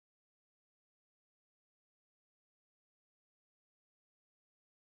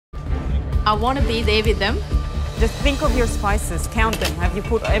I want to be there with them. Just think of your spices, count them. Have you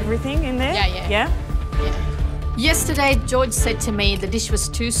put everything in there? Yeah? Yesterday, George said to me the dish was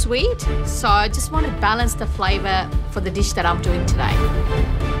too sweet, so I just want to balance the flavour for the dish that I'm doing today.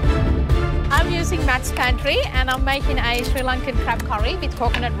 I'm using Matt's pantry and I'm making a Sri Lankan crab curry with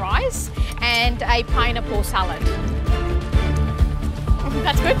coconut rice and a pineapple salad.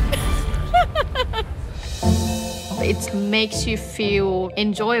 That's good. It makes you feel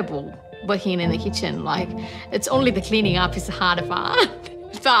enjoyable working in the kitchen. Like, it's only the cleaning up is the harder part.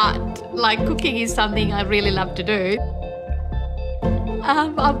 But, like, cooking is something I really love to do.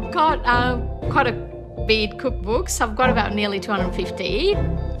 I've got quite a big cookbooks. I've got about nearly 250.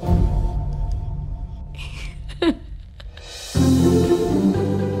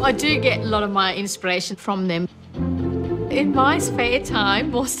 I do get a lot of my inspiration from them. In my spare time,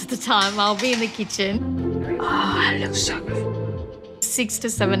 most of the time, I'll be in the kitchen. Oh, it looks so good. 6 to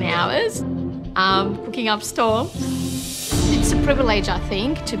 7 hours, cooking up storm. It's a privilege, I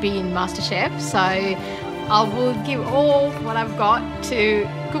think, to be in Masterchef, so I will give all what I've got to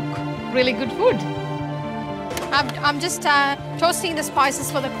cook really good food. I'm just toasting the spices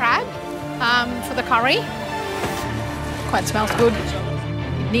for the crab, for the curry. Quite smells good.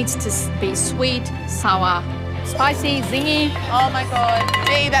 It needs to be sweet, sour, spicy, zingy. Oh my God,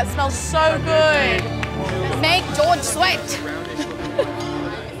 Dee, that smells so good. Make George sweat.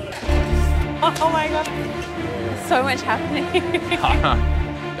 Oh my God, so much happening.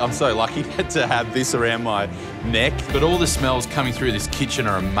 I'm so lucky to have this around my neck. But all the smells coming through this kitchen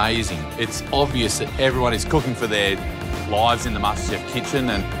are amazing. It's obvious that everyone is cooking for their lives in the Masterchef kitchen,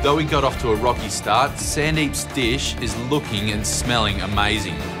 and though we got off to a rocky start, Sandeep's dish is looking and smelling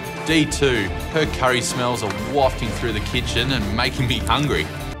amazing. Dee too, her curry smells are wafting through the kitchen and making me hungry.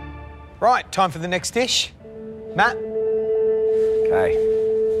 Right, time for the next dish. Matt? Okay.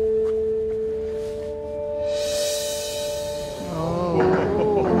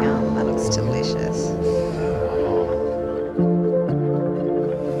 Oh, yum, that looks delicious.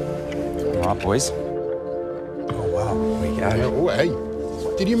 All right, boys. Oh, wow. Here we go. Yeah, oh, hey.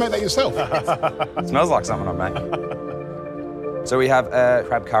 Did you make that yourself? Smells like something I made. So we have a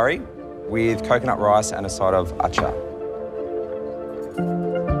crab curry with coconut rice and a side of achar.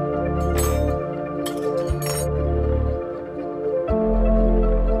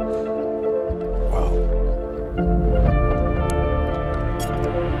 Wow.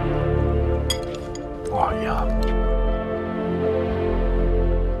 Oh, yeah.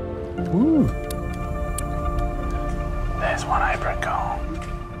 Ooh. There's one apron gone.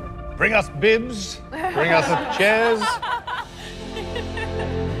 Bring us bibs. Bring us the chairs.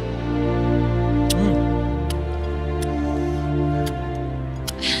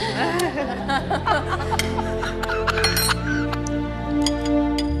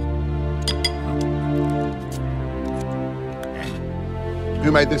 Who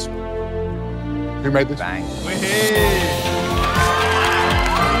made this? Who made this? Bang.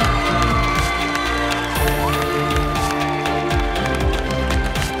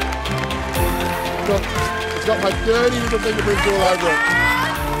 It's got my dirty little fingerprints all over it.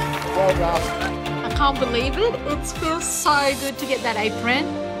 Well done. I can't believe it. It feels so good to get that apron,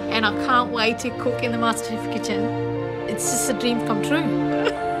 and I can't wait to cook in the Masterchef kitchen. It's just a dream come true.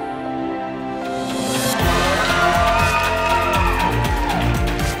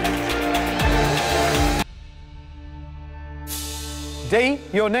 Dee,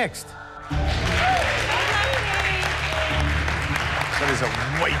 you're next. That is a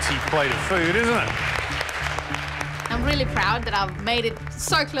weighty plate of food, isn't it? I'm really proud that I've made it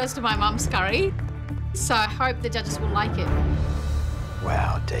so close to my mum's curry, so I hope the judges will like it.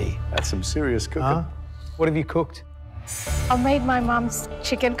 Wow, Dee. That's some serious cooking. Huh? What have you cooked? I made my mum's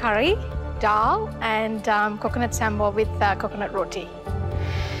chicken curry, dal, and coconut sambar with coconut roti.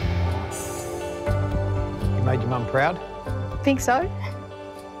 You made your mum proud? Think so?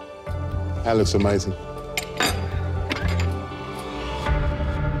 That looks amazing.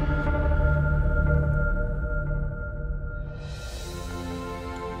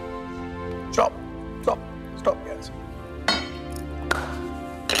 Stop, stop, stop, guys.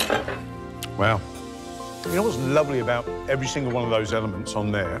 Wow. You know what's lovely about every single one of those elements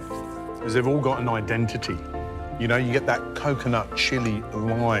on there is they've all got an identity. You know, you get that coconut, chili,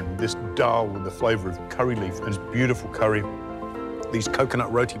 lime, this dal with the flavour of curry leaf, and it's beautiful curry, these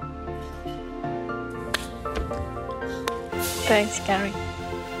coconut roti. Thanks, Gary.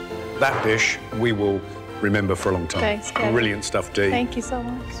 That dish we will remember for a long time. Thanks, Gary. Brilliant stuff, Dee. Thank you so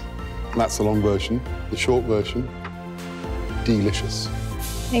much. That's the long version. The short version, delicious.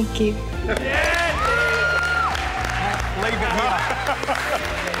 Thank you. Leave it here.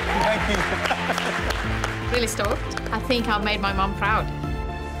 Thank Really stoked. I think I've made my mum proud.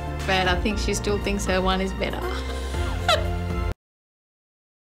 But I think she still thinks her one is better.